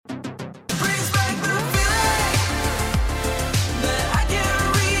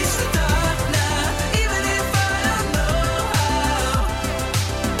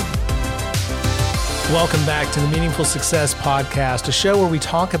Welcome back to the Meaningful Success Podcast, a show where we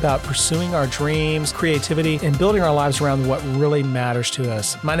talk about pursuing our dreams, creativity, and building our lives around what really matters to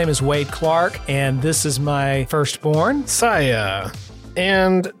us. My name is Wade Clark, and this is my firstborn, Saya.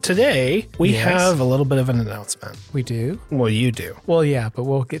 And today we have a little bit of an announcement. We do? Well, you do. Well, yeah, but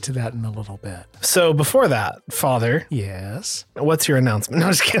we'll get to that in a little bit. So before that, Father. Yes. What's your announcement? No,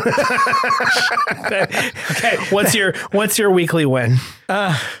 just kidding. Okay. What's your weekly win?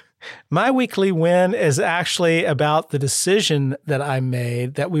 My weekly win is actually about the decision that I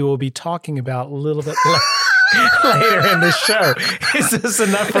made that we will be talking about a little bit later in the show. Is this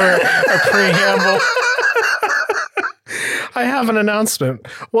enough for a preamble? I have an announcement.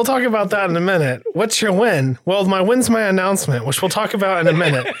 We'll talk about that in a minute. What's your win? Well, my win's my announcement, which we'll talk about in a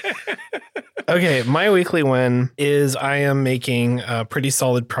minute. Okay, my weekly win is I am making pretty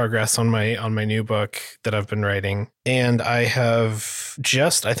solid progress on my new book that I've been writing. And I have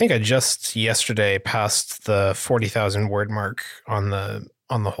I think just yesterday passed the 40,000 word mark on the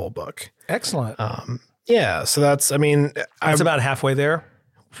whole book. Excellent. Yeah, so that's That's about halfway there.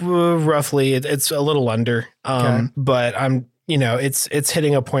 Roughly, it's a little under, but I'm, it's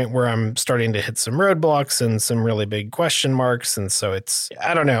hitting a point where I'm starting to hit some roadblocks and some really big question marks. And so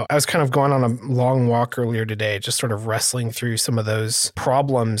I don't know. I was kind of going on a long walk earlier today, just sort of wrestling through some of those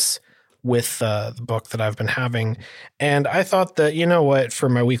problems with the book that I've been having. And I thought that, you know what, for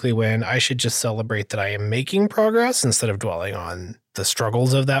my weekly win, I should just celebrate that I am making progress instead of dwelling on the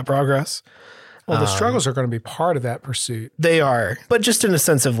struggles of that progress. Well, the struggles are going to be part of that pursuit. They are, but just in a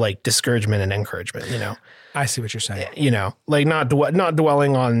sense of like discouragement and encouragement, I see what you're saying. Like not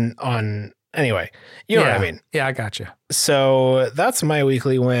dwelling on anyway, you know what I mean? Yeah, I got you. So that's my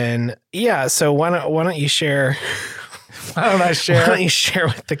weekly win. Yeah. So why don't you share? Why don't I share? Why don't you share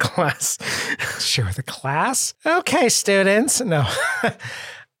with the class? Share with the class? Okay, students. No.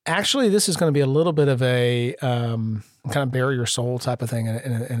 Actually, this is going to be a little bit of a kind of bare your soul type of thing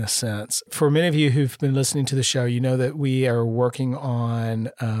in a sense. For many of you who've been listening to the show, you know that we are working on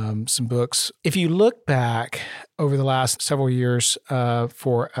some books. If you look back over the last several years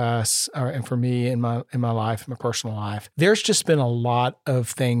for us and for me in my life, my personal life, there's just been a lot of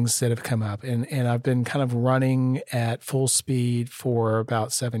things that have come up. And I've been kind of running at full speed for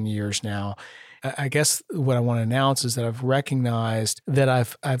about 7 years now. I guess what I want to announce is that I've recognized that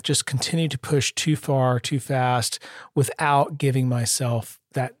I've just continued to push too far, too fast, without giving myself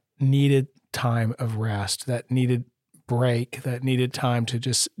that needed time of rest, that needed break, that needed time to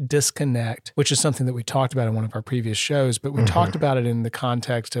just disconnect, which is something that we talked about in one of our previous shows, but we talked about it in the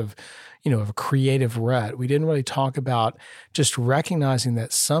context of, of a creative rut. We didn't really talk about just recognizing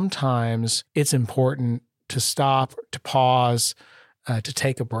that sometimes it's important to stop, to pause, to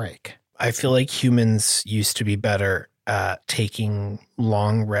take a break. I feel like humans used to be better at taking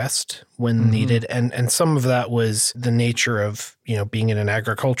long rest when needed. And some of that was the nature of, being in an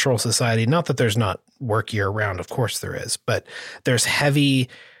agricultural society. Not that there's not work year round. Of course there is, but there's heavy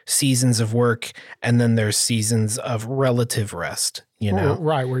seasons of work and then there's seasons of relative rest,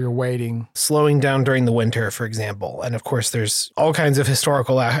 Right, where you're waiting. Slowing down during the winter, for example. And of course there's all kinds of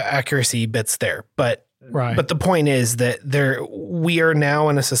historical accuracy bits there, but right. But the point is that we are now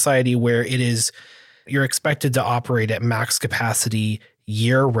in a society where you're expected to operate at max capacity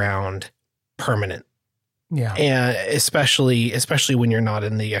year round, permanent. Yeah. And especially when you're not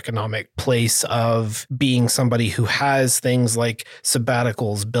in the economic place of being somebody who has things like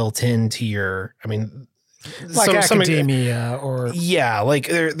sabbaticals built into like academia or like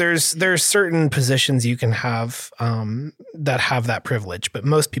there's certain positions you can have that have that privilege, but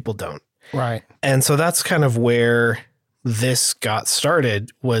most people don't. Right. And so that's kind of where this got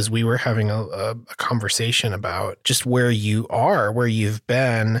started, was we were having a conversation about just where you are, where you've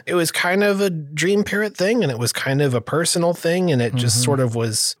been. It was kind of a Dream Parrot thing, and it was kind of a personal thing. And it just sort of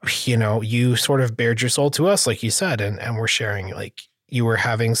was, you sort of bared your soul to us, like you said, and we're sharing, like you were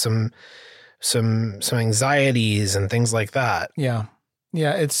having some anxieties and things like that. Yeah.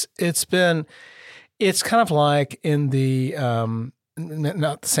 Yeah. It's kind of like in the,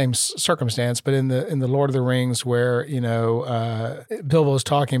 not the same circumstance, but in the Lord of the Rings, where Bilbo's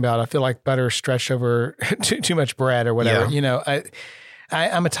talking about, I feel like butter stretched over too much bread or whatever. Yeah.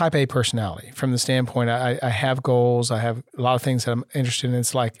 I'm a type A personality from the standpoint, I have goals. I have a lot of things that I'm interested in.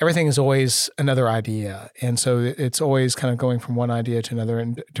 It's like everything is always another idea. And so it's always kind of going from one idea to another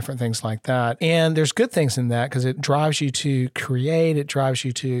and different things like that. And there's good things in that because it drives you to create, it drives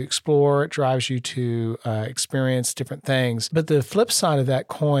you to explore, it drives you to experience different things. But the flip side of that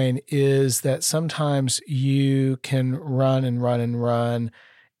coin is that sometimes you can run and run and run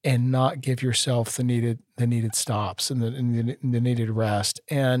and not give yourself the needed stops and the needed rest.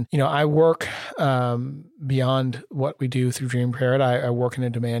 And, I work beyond what we do through Dream Parrot. I work in a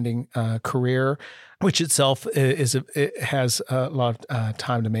demanding career, which itself it has a lot of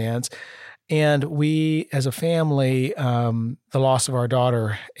time demands. And we, as a family, the loss of our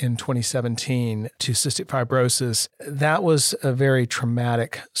daughter in 2017 to cystic fibrosis, that was a very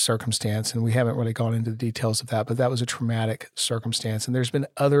traumatic circumstance. And we haven't really gone into the details of that, but that was a traumatic circumstance. And there's been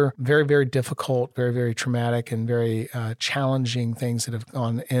other very, very difficult, very, very traumatic and very challenging things that have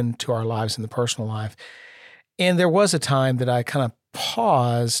gone into our lives in the personal life. And there was a time that I kind of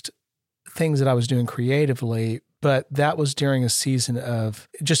paused things that I was doing creatively, but that was during a season of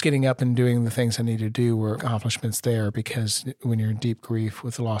just getting up and doing the things I needed to do were accomplishments there, because when you're in deep grief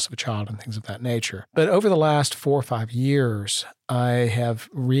with the loss of a child and things of that nature. But over the last 4 or 5 years, I have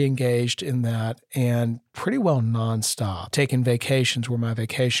re-engaged in that, and pretty well nonstop. Taken vacations where my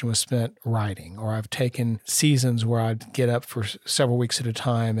vacation was spent writing, or I've taken seasons where I'd get up for several weeks at a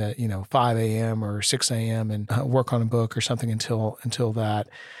time at 5 a.m. or 6 a.m. and work on a book or something until that.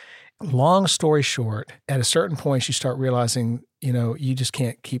 Long story short, at a certain point, you start realizing, you just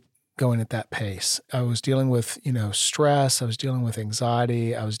can't keep going at that pace. I was dealing with, stress. I was dealing with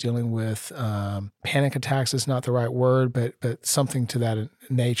anxiety. I was dealing with panic attacks is not the right word, but something to that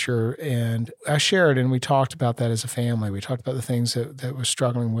nature. And I shared, and we talked about that as a family. We talked about the things that we're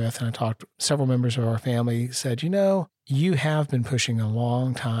struggling with. And several members of our family said, you have been pushing a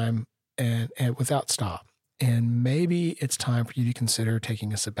long time and without stop. And maybe it's time for you to consider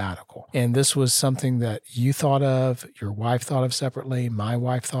taking a sabbatical. And this was something that you thought of, your wife thought of separately, my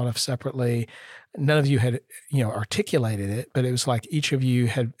wife thought of separately. None of you had, articulated it, but it was like each of you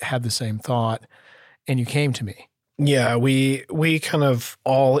had the same thought, and you came to me. Yeah, we kind of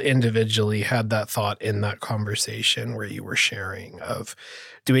all individually had that thought in that conversation where you were sharing of,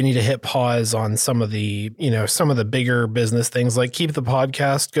 do we need to hit pause on some of the bigger business things, like keep the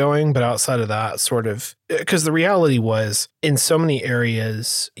podcast going, but outside of that, sort of, because the reality was in so many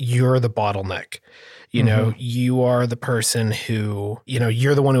areas, you're the bottleneck. You are the person who,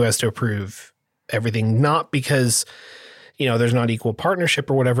 you're the one who has to approve everything, not because there's not equal partnership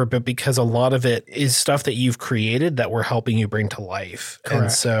or whatever, but because a lot of it is stuff that you've created that we're helping you bring to life. Correct.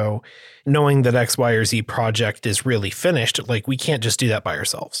 And so knowing that X, Y, or Z project is really finished, like we can't just do that by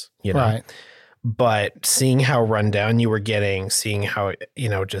ourselves, Right. But seeing how run down you were getting, seeing how,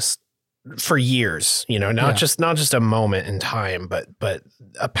 just for years, not just a moment in time, but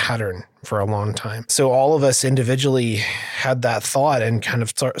a pattern for a long time. So all of us individually had that thought and kind of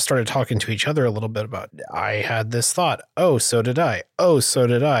started talking to each other a little bit about, I had this thought. Oh, so did I. Oh, so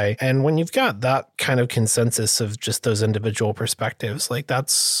did I. And when you've got that kind of consensus of just those individual perspectives, I think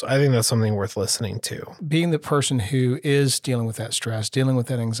that's something worth listening to. Being the person who is dealing with that stress, dealing with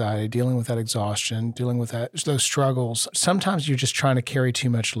that anxiety, dealing with that exhaustion, dealing with those struggles, sometimes you're just trying to carry too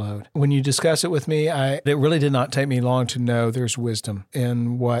much load. When you discuss it with me, it really did not take me long to know there's wisdom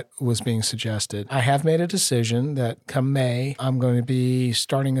in what was being suggested. I have made a decision that come May, I'm going to be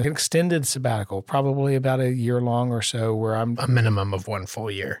starting an extended sabbatical, probably about a year long or so, where I'm a minimum of 1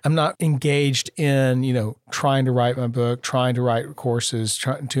 full year. I'm not engaged in, trying to write my book, trying to write courses,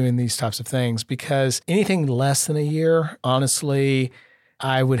 doing these types of things, because anything less than a year, honestly,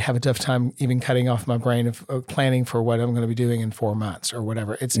 I would have a tough time even cutting off my brain of planning for what I'm going to be doing in 4 months or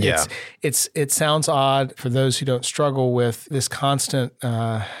whatever. It sounds odd for those who don't struggle with this constant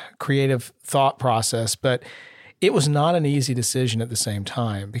creative thought process, but it was not an easy decision at the same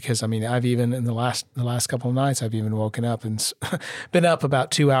time, because I've even in the last couple of nights, I've even woken up and been up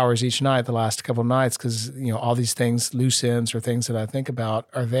about 2 hours each night the last couple of nights, because all these things, loose ends or things that I think about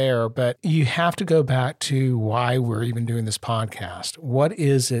are there. But you have to go back to why we're even doing this podcast. What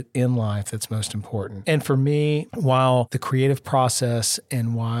is it in life that's most important? And for me, while the creative process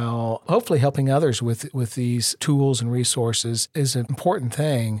and while hopefully helping others with these tools and resources is an important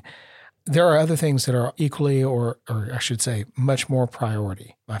thing, there are other things that are equally, or I should say, much more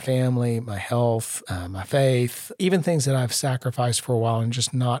priority. My family, my health, my faith, even things that I've sacrificed for a while and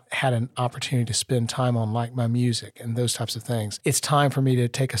just not had an opportunity to spend time on, like my music and those types of things. It's time for me to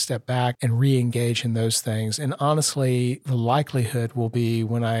take a step back and re-engage in those things. And honestly, the likelihood will be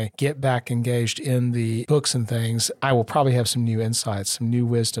when I get back engaged in the books and things, I will probably have some new insights, some new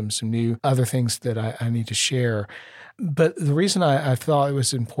wisdom, some new other things that I need to share. But the reason I thought it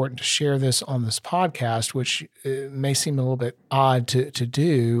was important to share this on this podcast, which may seem a little bit odd to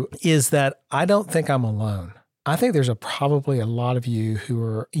do, is that I don't think I'm alone. I think there's probably a lot of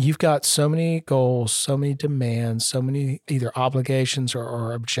you you've got so many goals, so many demands, so many either obligations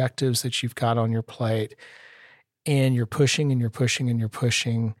or objectives that you've got on your plate. and you're pushing and you're pushing and you're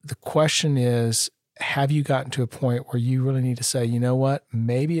pushing. The question is, have you gotten to a point where you really need to say, you know what,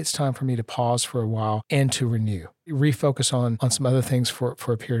 maybe it's time for me to pause for a while and to renew, refocus on some other things for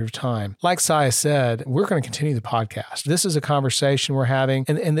a period of time. Like Saya said, we're going to continue the podcast. This is a conversation we're having.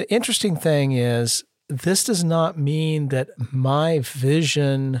 And the interesting thing is, this does not mean that my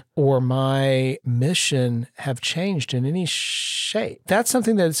vision or my mission have changed in any shape. That's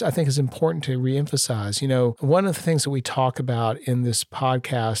something that I think is important to reemphasize. One of the things that we talk about in this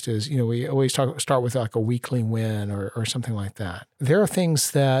podcast is, we always start with like a weekly win or something like that. There are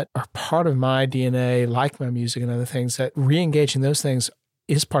things that are part of my DNA, like my music and other things, that re-engaging those things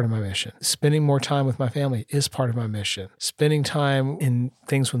is part of my mission. Spending more time with my family is part of my mission. Spending time in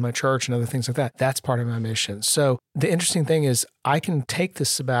things with my church and other things like that, that's part of my mission. So the interesting thing is I can take this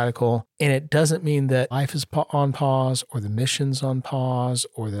sabbatical and it doesn't mean that life is on pause or the mission's on pause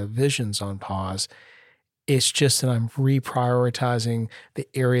or the vision's on pause. It's just that I'm reprioritizing the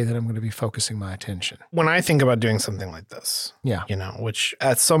area that I'm going to be focusing my attention. When I think about doing something like this, which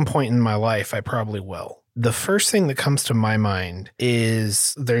at some point in my life, I probably will. The first thing that comes to my mind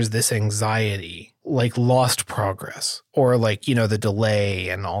is there's this anxiety, like lost progress or like, the delay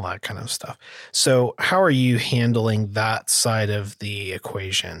and all that kind of stuff. So how are you handling that side of the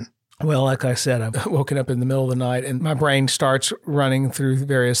equation? Well, like I said, I've woken up in the middle of the night and my brain starts running through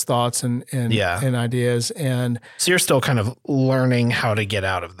various thoughts and ideas. And so you're still kind of learning how to get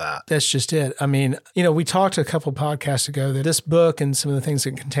out of that. That's just it. I mean, we talked a couple of podcasts ago that this book and some of the things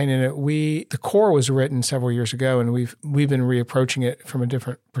that contain in it, the core was written several years ago and we've been reapproaching it from a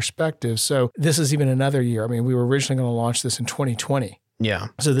different perspective. So this is even another year. I mean, we were originally going to launch this in 2020. Yeah.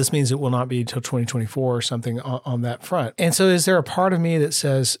 So this means it will not be until 2024 or something on that front. And so is there a part of me that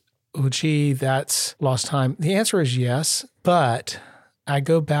says, oh, gee, that's lost time? The answer is yes, but I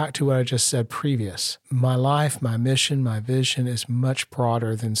go back to what I just said previous. My life, my mission, my vision is much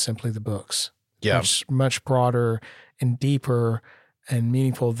broader than simply the books. Yeah. Much broader and deeper and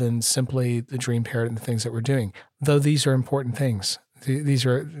meaningful than simply the Dream Parrot and the things that we're doing, though these are important things. These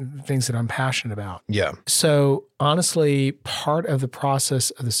are things that I'm passionate about. Yeah. So honestly, part of the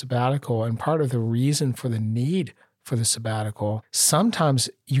process of the sabbatical and part of the reason for the need for the sabbatical, sometimes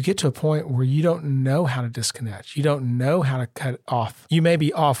you get to a point where you don't know how to disconnect. You don't know how to cut off. You may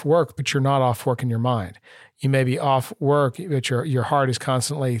be off work, but you're not off work in your mind. You may be off work, but your heart is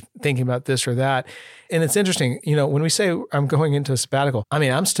constantly thinking about this or that. And it's interesting, when we say I'm going into a sabbatical, I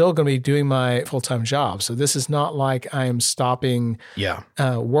mean, I'm still going to be doing my full-time job. So this is not like I am stopping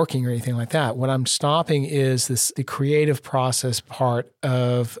working or anything like that. What I'm stopping is the creative process part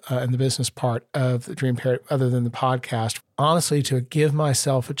of, and the business part of the Dream Parrot, other than the podcast, honestly, to give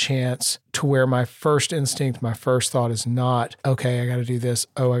myself a chance to where my first instinct, my first thought is not, okay, I got to do this.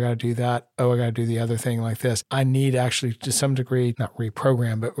 Oh, I got to do that. Oh, I got to do the other thing like this. I need actually to some degree, not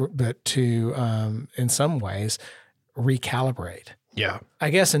reprogram, but to, in some ways, recalibrate. Yeah.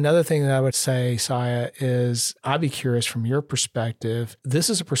 I guess another thing that I would say, Saya, is I'd be curious from your perspective. This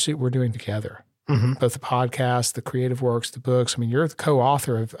is a pursuit we're doing together. Mm-hmm. Both the podcast, the creative works, the books. I mean, you're the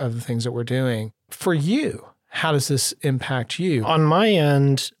co-author of the things that we're doing. For you, how does this impact you? On my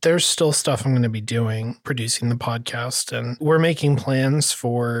end, there's still stuff I'm going to be doing, producing the podcast, and we're making plans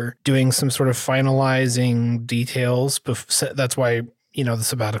for doing some sort of finalizing details. That's why, the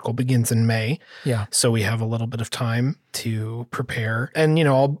sabbatical begins in May. Yeah. So we have a little bit of time to prepare. And,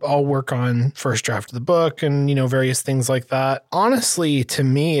 I'll work on first draft of the book and, various things like that. Honestly, to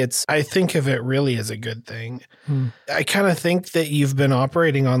me, I think of it really as a good thing. I kind of think that you've been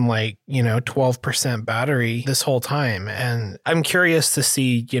operating on 12% battery this whole time. And I'm curious to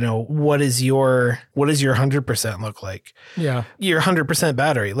see, what does your 100% look like? Yeah. Your 100%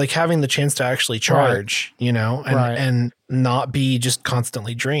 battery, like having the chance to actually charge, and not be just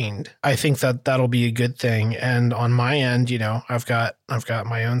constantly drained. I think that that'll be a good thing. And on my end, I've got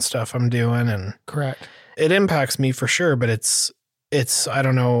my own stuff I'm doing, and correct. It impacts me for sure, but it's I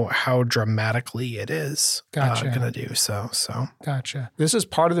don't know how dramatically it is going to do so. Gotcha. This is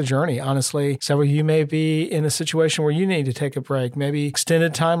part of the journey, honestly. So you may be in a situation where you need to take a break, maybe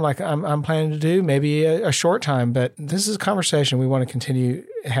extended time like I'm planning to do, maybe a short time, but this is a conversation we want to continue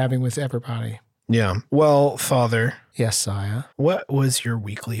having with everybody. Yeah. Well, Father. Yes, Saya. What was your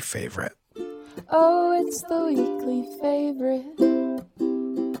weekly favorite? Oh, it's the weekly favorite.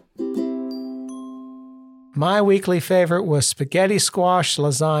 My weekly favorite was spaghetti squash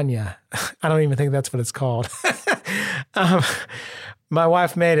lasagna. I don't even think that's what it's called. My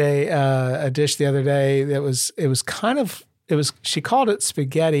wife made a dish the other day that she called it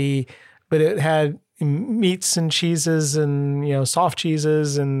spaghetti, but it had, meats and cheeses and, soft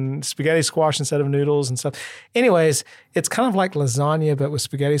cheeses and spaghetti squash instead of noodles and stuff. Anyways, it's kind of like lasagna, but with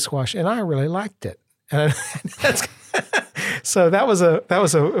spaghetti squash. And I really liked it. And so that was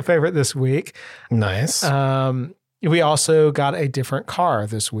a favorite this week. Nice. We also got a different car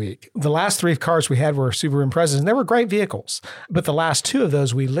this week. The last 3 cars we had were Subaru Imprezas, and they were great vehicles. But the last 2 of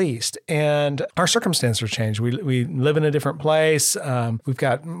those we leased, and our circumstances changed. We live in a different place. We've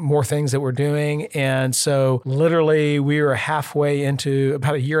got more things that we're doing. And so literally we were halfway into,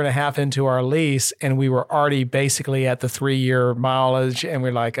 about a year and a half into our lease, and we were already basically at the 3-year mileage. And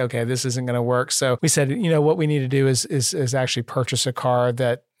we're like, okay, this isn't going to work. So we said, what we need to do is actually purchase a car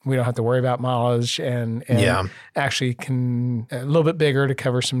that we don't have to worry about mileage and actually can a little bit bigger to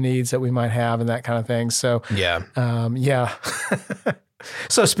cover some needs that we might have and that kind of thing. So,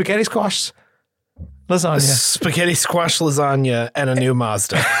 So spaghetti squash lasagna. Spaghetti squash lasagna and a new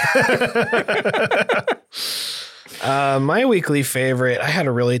Mazda. My weekly favorite, I had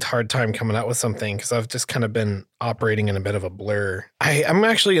a really hard time coming up with something because I've just kind of been operating in a bit of a blur. I'm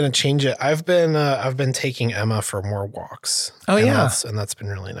actually going to change it. I've been taking Emma for more walks. Oh, yeah. And that's been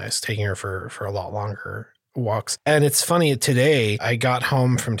really nice, taking her for a lot longer walks. And it's funny, today I got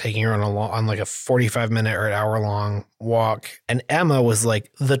home from taking her on like a 45-minute or an hour-long walk, and Emma was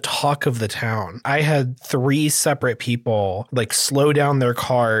like the talk of the town. I had 3 separate people like slow down their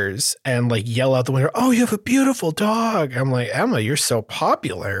cars and like yell out the window, "Oh, you have a beautiful dog." I'm like, "Emma, you're so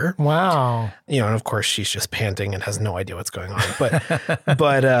popular." Wow. And of course she's just panting and has no idea what's going on. But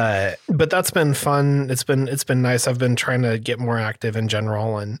that's been fun. It's been nice. I've been trying to get more active in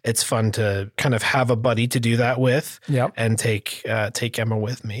general, and it's fun to kind of have a buddy to do that with. Yep. And take Emma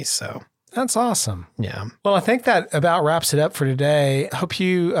with me. So that's awesome. Yeah. Well, I think that about wraps it up for today. I hope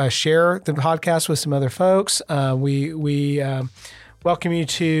you share the podcast with some other folks. We welcome you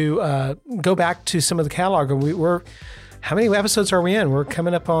to go back to some of the catalog. We're how many episodes are we in? We're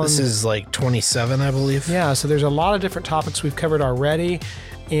coming up on... This is like 27, I believe. Yeah, so there's a lot of different topics we've covered already.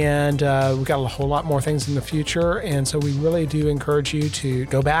 And we've got a whole lot more things in the future. And so we really do encourage you to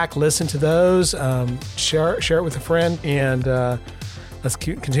go back, listen to those, share it with a friend, and let's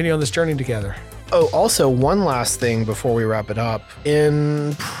continue on this journey together. Oh, also one last thing before we wrap it up.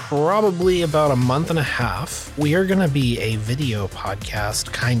 In probably about a month and a half, we are going to be a video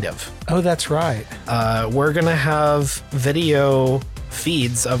podcast, kind of. Oh, that's right. We're going to have video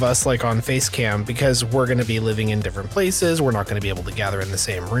feeds of us like on Facecam because we're going to be living in different places. We're not going to be able to gather in the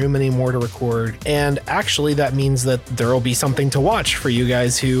same room anymore to record. And actually that means that there will be something to watch for you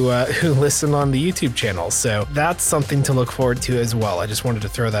guys who listen on the YouTube channel. So that's something to look forward to as well. I just wanted to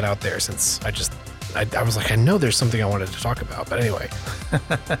throw that out there since I was like, I know there's something I wanted to talk about, but anyway.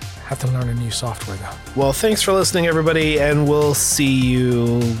 Have to learn a new software though. Well, thanks for listening, everybody, and we'll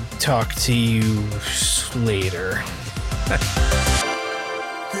talk to you later.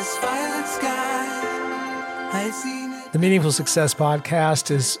 This violet sky, I seen it. The Meaningful Success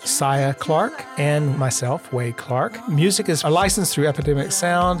Podcast is Saya Clark and myself, Wade Clark. Music is licensed through Epidemic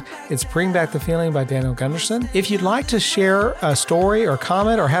Sound. It's Bring Back the Feeling by Daniel Gunderson. If you'd like to share a story or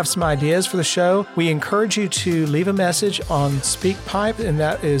comment or have some ideas for the show, we encourage you to leave a message on SpeakPipe, and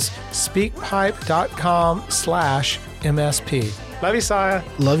that is speakpipe.com/MSP. Love you, Saya.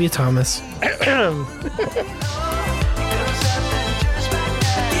 Love you, Thomas.